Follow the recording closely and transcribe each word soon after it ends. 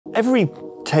Every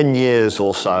 10 years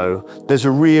or so, there's a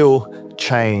real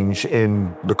change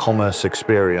in the commerce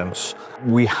experience.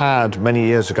 We had many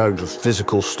years ago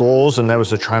physical stores, and there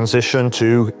was a transition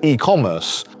to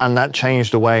e-commerce, and that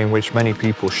changed the way in which many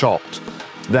people shopped.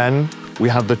 Then we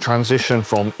had the transition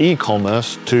from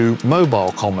e-commerce to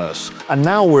mobile commerce, and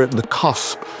now we're at the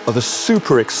cusp of a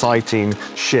super exciting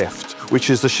shift,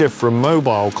 which is the shift from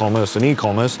mobile commerce and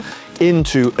e-commerce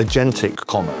into agentic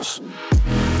commerce.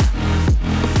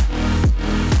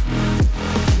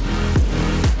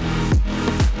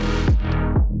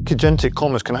 Agentic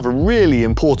commerce can have a really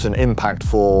important impact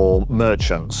for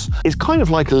merchants. It's kind of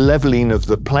like a leveling of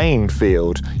the playing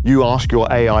field. You ask your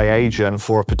AI agent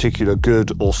for a particular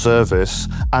good or service,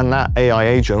 and that AI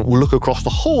agent will look across the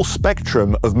whole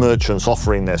spectrum of merchants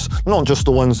offering this, not just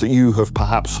the ones that you have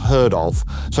perhaps heard of.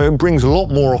 So it brings a lot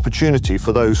more opportunity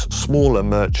for those smaller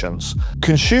merchants.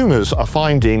 Consumers are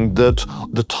finding that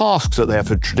the tasks that they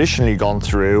have traditionally gone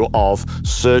through of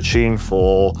searching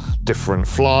for different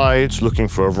flights, looking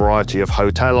for a variety of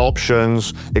hotel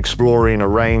options, exploring a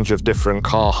range of different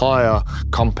car hire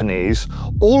companies,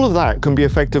 all of that can be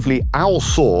effectively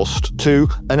outsourced to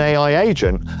an AI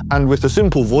agent. And with a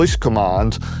simple voice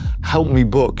command, help me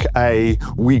book a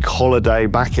week holiday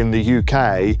back in the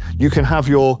UK, you can have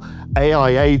your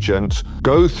AI agent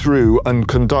go through and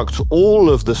conduct all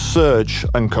of the search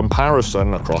and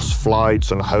comparison across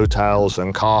flights and hotels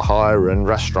and car hire and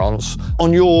restaurants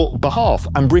on your behalf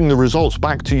and bring the results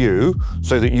back to you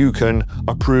so that you can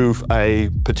approve a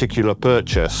particular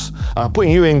purchase,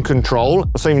 putting you in control,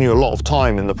 saving you a lot of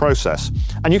time in the process.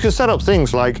 And you can set up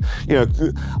things like,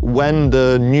 when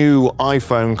the new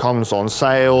iPhone comes on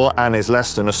sale and is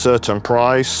less than a certain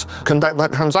price, conduct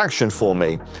that transaction for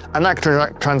me. And that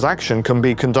transaction can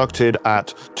be conducted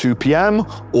at 2 p.m.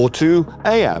 or 2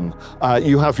 a.m.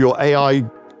 You have your AI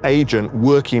agent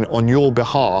working on your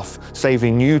behalf,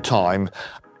 saving you time,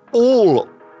 all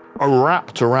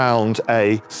wrapped around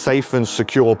a safe and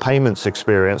secure payments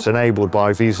experience enabled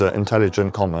by Visa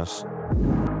Intelligent Commerce.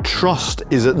 Trust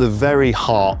is at the very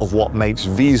heart of what makes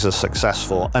Visa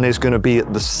successful, and is going to be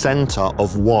at the center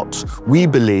of what we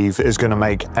believe is going to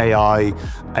make AI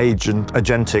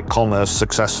agentic commerce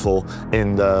successful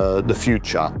in the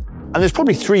future. And there's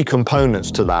probably three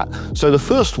components to that. So the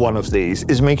first one of these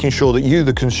is making sure that you,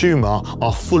 the consumer,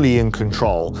 are fully in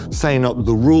control, setting up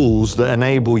the rules that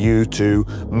enable you to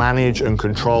manage and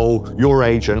control your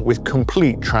agent with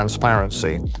complete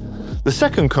transparency. The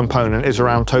second component is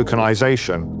around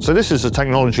tokenization. So this is a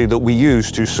technology that we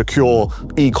use to secure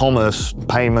e-commerce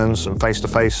payments and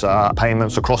face-to-face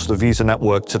payments across the Visa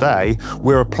network today.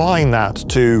 We're applying that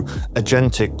to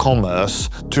agentic commerce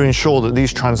to ensure that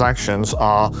these transactions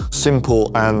are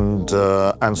simple and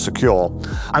secure.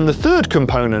 And the third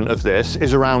component of this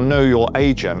is around Know Your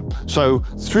Agent. So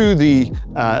through the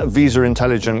Visa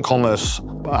Intelligent Commerce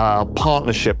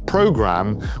partnership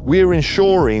program, we're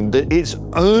ensuring that it's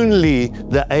only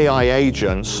the AI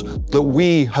agents that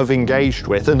we have engaged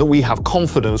with and that we have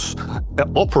confidence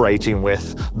operating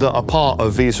with that are part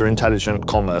of Visa Intelligent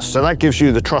Commerce. So that gives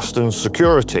you the trust and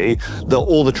security that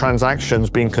all the transactions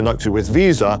being conducted with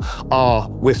Visa are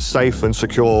with safe and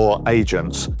secure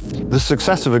agents. The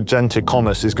success of agentic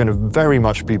commerce is going to very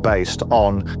much be based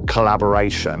on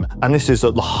collaboration, and this is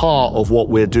at the heart of what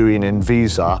we're doing in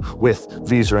Visa with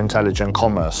Visa Intelligent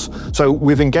Commerce. So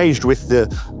we've engaged with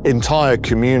the entire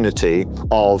community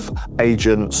of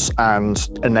agents and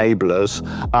enablers,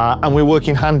 and we're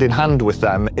working hand in hand with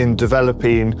them in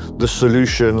developing the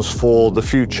solutions for the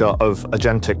future of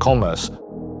agentic commerce.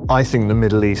 I think the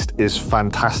Middle East is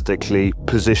fantastically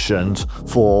positioned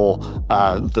for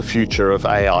the future of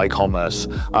AI commerce.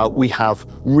 We have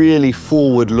really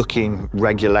forward-looking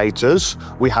regulators.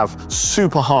 We have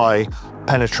super high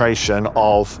penetration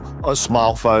of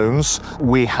smartphones.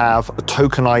 We have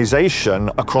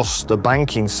tokenization across the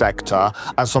banking sector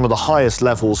at some of the highest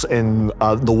levels in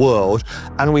the world.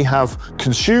 And we have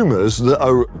consumers that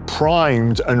are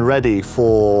primed and ready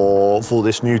for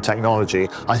this new technology.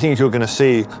 I think you're going to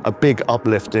see a big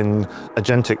uplift in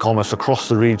agentic commerce across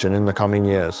the region in the coming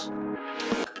years.